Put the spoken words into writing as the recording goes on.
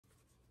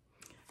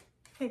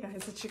Hey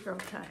guys, it's your girl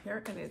Kat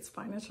here, and it's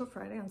Financial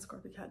Friday on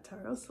Scorpio Cat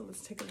Tarot. So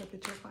let's take a look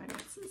at your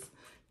finances.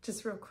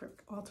 Just real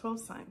quick, all 12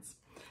 signs.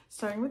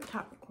 Starting with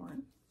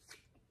Capricorn.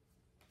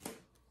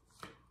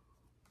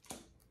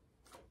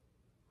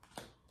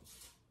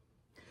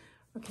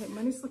 Okay,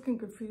 money's looking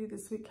good for you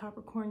this week,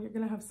 Capricorn. You're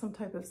going to have some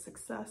type of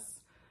success,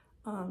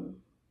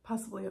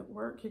 possibly at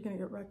work. You're going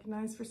to get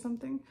recognized for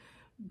something,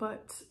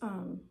 but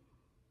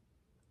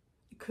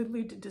it could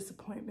lead to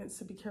disappointment,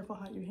 so be careful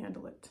how you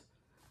handle it.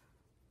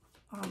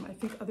 I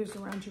think others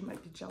around you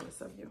might be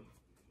jealous of you.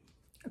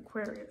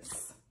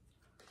 Aquarius.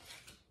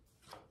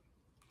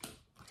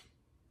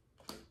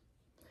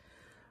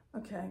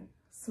 Okay,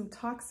 some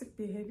toxic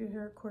behavior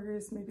here,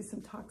 Aquarius. Maybe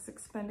some toxic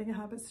spending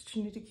habits that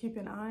you need to keep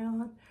an eye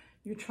on.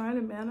 You're trying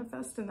to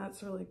manifest, and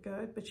that's really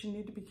good, but you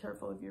need to be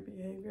careful of your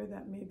behavior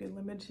that may be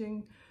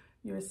limiting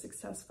your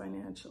success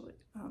financially.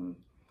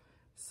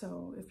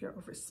 So if you're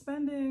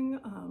overspending,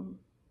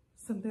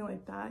 something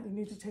like that, you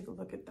need to take a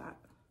look at that.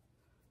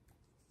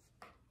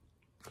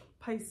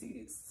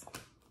 Pisces.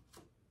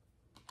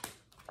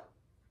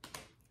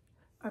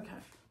 Okay,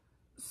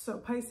 so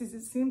Pisces,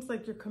 it seems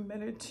like you're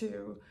committed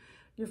to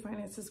your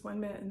finances one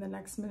minute and the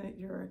next minute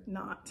you're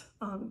not.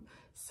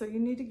 So you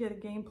need to get a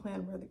game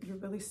plan where you're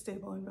really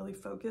stable and really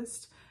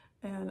focused,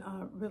 and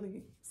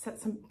really set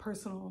some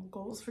personal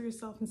goals for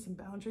yourself and some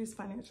boundaries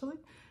financially,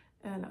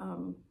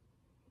 and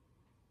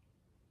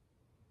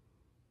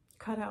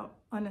cut out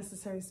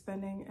unnecessary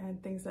spending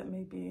and things that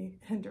may be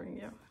hindering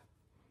you.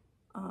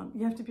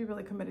 You have to be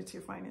really committed to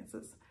your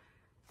finances.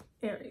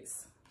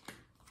 Aries.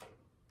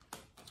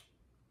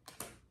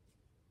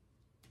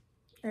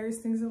 Aries,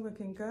 things are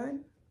looking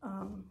good.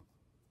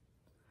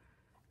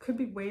 Could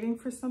be waiting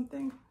for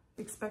something,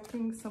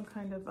 expecting some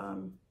kind of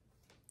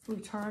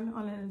return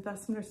on an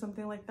investment or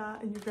something like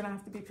that, and you're going to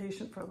have to be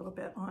patient for a little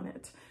bit on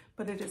it,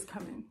 but it is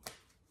coming.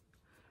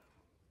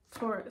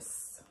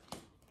 Taurus.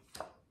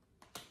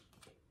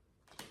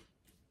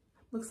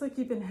 Looks like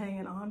you've been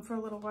hanging on for a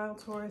little while,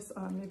 Taurus.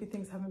 Maybe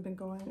things haven't been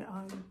going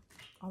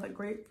all that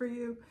great for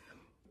you.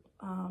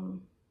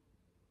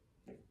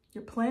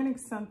 You're planning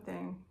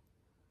something,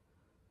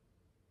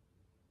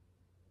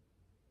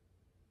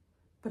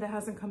 but it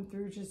hasn't come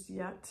through just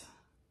yet.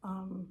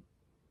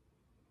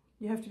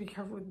 You have to be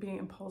careful with being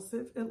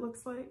impulsive, it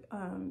looks like.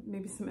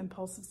 Maybe some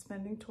impulsive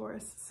spending,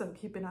 Taurus, so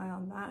keep an eye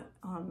on that.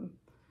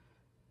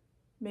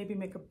 Maybe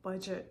make a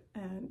budget,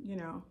 and, you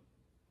know,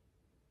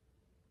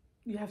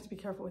 you have to be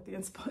careful with the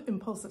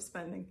impulsive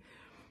spending.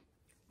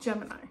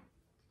 Gemini.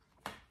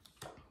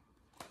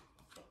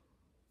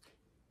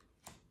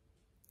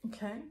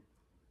 Okay.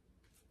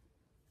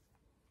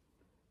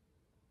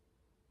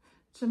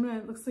 Gemini,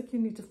 it looks like you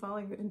need to follow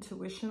your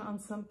intuition on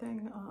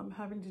something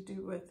having to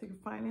do with your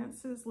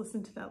finances.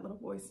 Listen to that little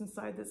voice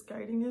inside that's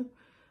guiding you.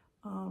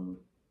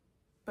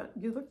 But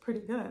you look pretty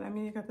good. I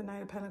mean, you got the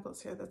Knight of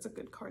Pentacles here. That's a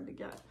good card to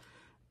get.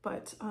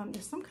 But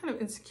there's some kind of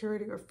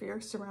insecurity or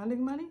fear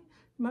surrounding money.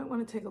 You might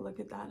want to take a look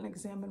at that and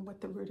examine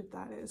what the root of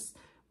that is,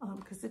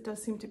 because it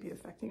does seem to be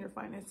affecting your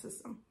finance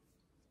system.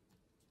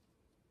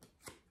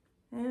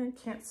 And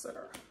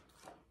Cancer.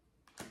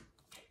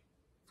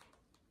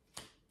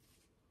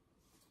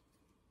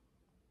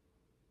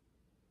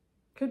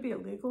 Could be a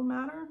legal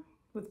matter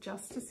with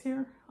justice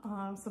here,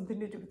 something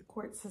to do with the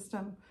court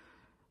system.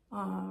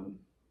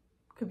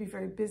 Could be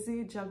very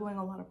busy, juggling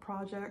a lot of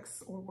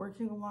projects or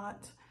working a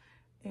lot,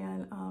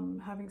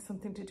 and having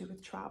something to do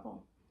with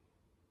travel.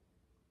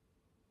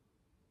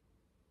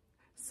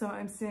 So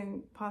I'm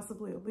seeing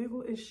possibly a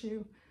legal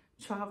issue,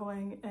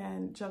 traveling,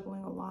 and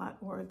juggling a lot,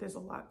 or there's a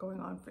lot going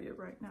on for you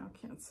right now,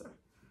 Cancer.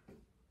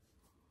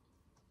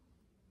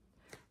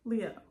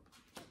 Leo.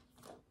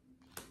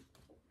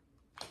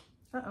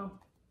 Uh-oh.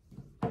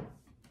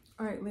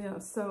 All right, Leo,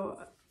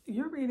 so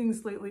your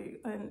readings lately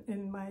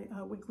in my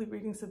weekly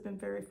readings have been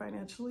very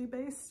financially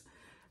based,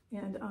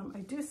 and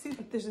I do see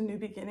that there's a new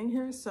beginning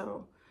here,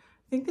 so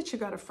I think that you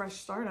got a fresh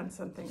start on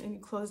something, and you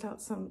closed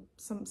out some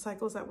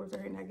cycles that were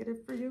very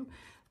negative for you,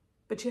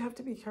 but you have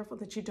to be careful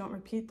that you don't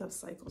repeat those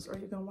cycles, or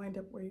you're going to wind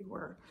up where you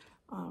were.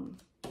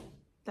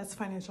 That's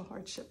financial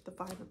hardship, the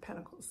Five of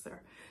Pentacles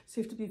there.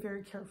 So you have to be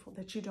very careful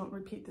that you don't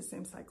repeat the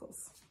same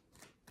cycles.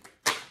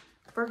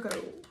 Virgo.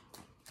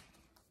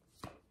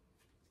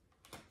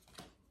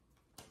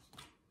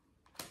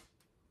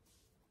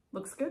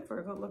 Looks good,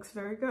 Virgo. Looks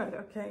very good.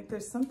 Okay,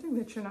 there's something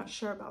that you're not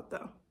sure about,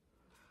 though.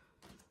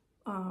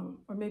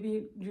 Or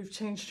maybe you've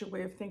changed your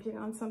way of thinking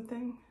on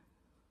something.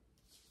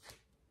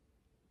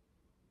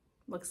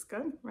 Looks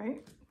good,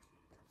 right?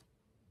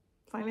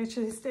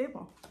 Financially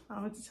stable. I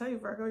don't have to tell you,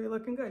 Virgo, you're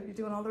looking good. You're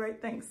doing all the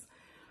right things.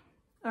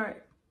 All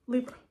right,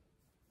 Libra.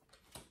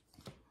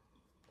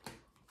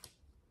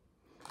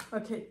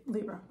 Okay,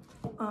 Libra.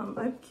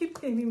 I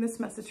keep getting this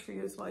message for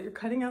you as well. You're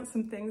cutting out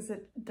some things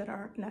that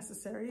aren't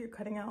necessary. You're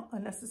cutting out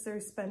unnecessary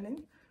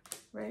spending,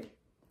 right?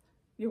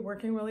 You're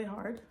working really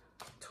hard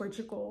towards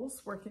your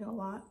goals, working a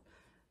lot.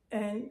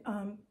 And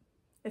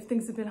if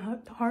things have been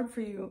hard for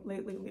you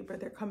lately, Libra,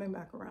 they're coming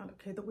back around,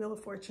 okay? The Wheel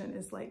of Fortune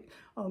is like,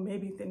 oh,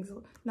 maybe things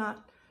will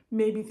not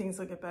maybe things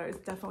will get better. It's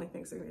definitely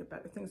things are gonna get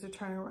better. Things are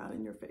turning around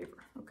in your favor,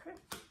 okay?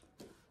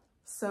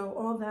 So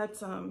all that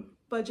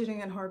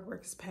budgeting and hard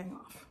work is paying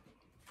off.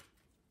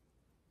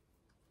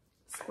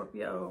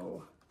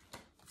 Scorpio.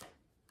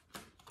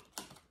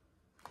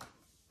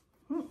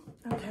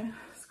 Okay,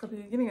 Scorpio,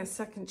 you're getting a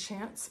second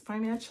chance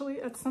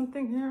financially at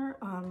something here.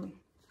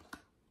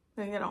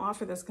 Then you get an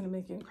offer that's going to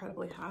make you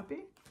incredibly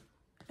happy,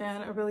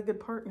 and a really good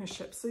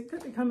partnership. So you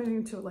could be coming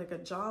into like a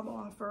job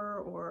offer,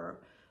 or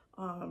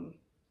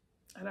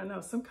I don't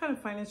know, some kind of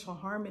financial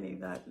harmony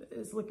that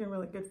is looking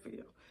really good for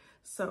you.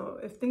 So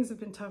if things have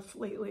been tough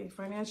lately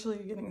financially,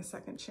 you're getting a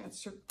second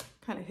chance to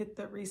kind of hit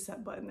the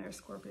reset button there,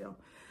 Scorpio.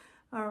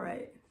 All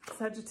right,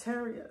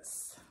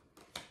 Sagittarius.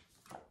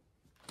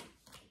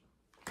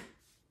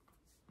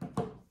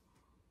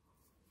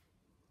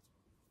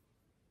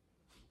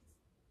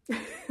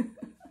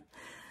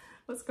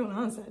 What's going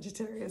on,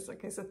 Sagittarius?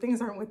 Okay, so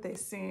things aren't what they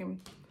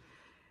seem.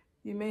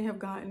 You may have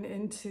gotten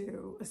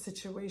into a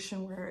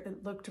situation where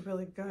it looked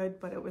really good,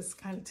 but it was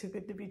kind of too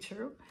good to be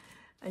true,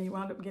 and you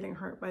wound up getting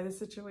hurt by the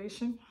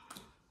situation.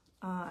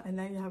 And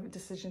now you have a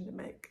decision to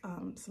make,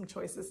 some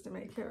choices to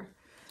make here.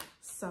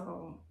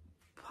 So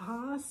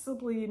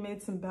possibly you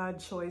made some bad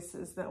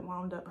choices that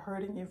wound up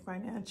hurting you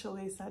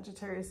financially.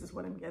 Sagittarius is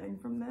what I'm getting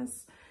from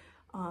this.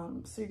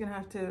 So you're gonna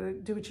have to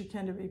do what you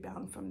can to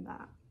rebound from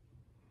that.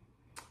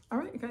 All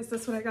right, you guys,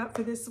 that's what I got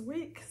for this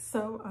week.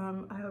 So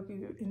I hope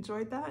you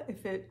enjoyed that.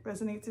 If it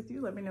resonates with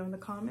you, let me know in the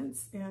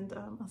comments, and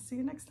I'll see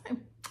you next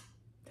time.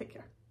 Take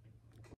care.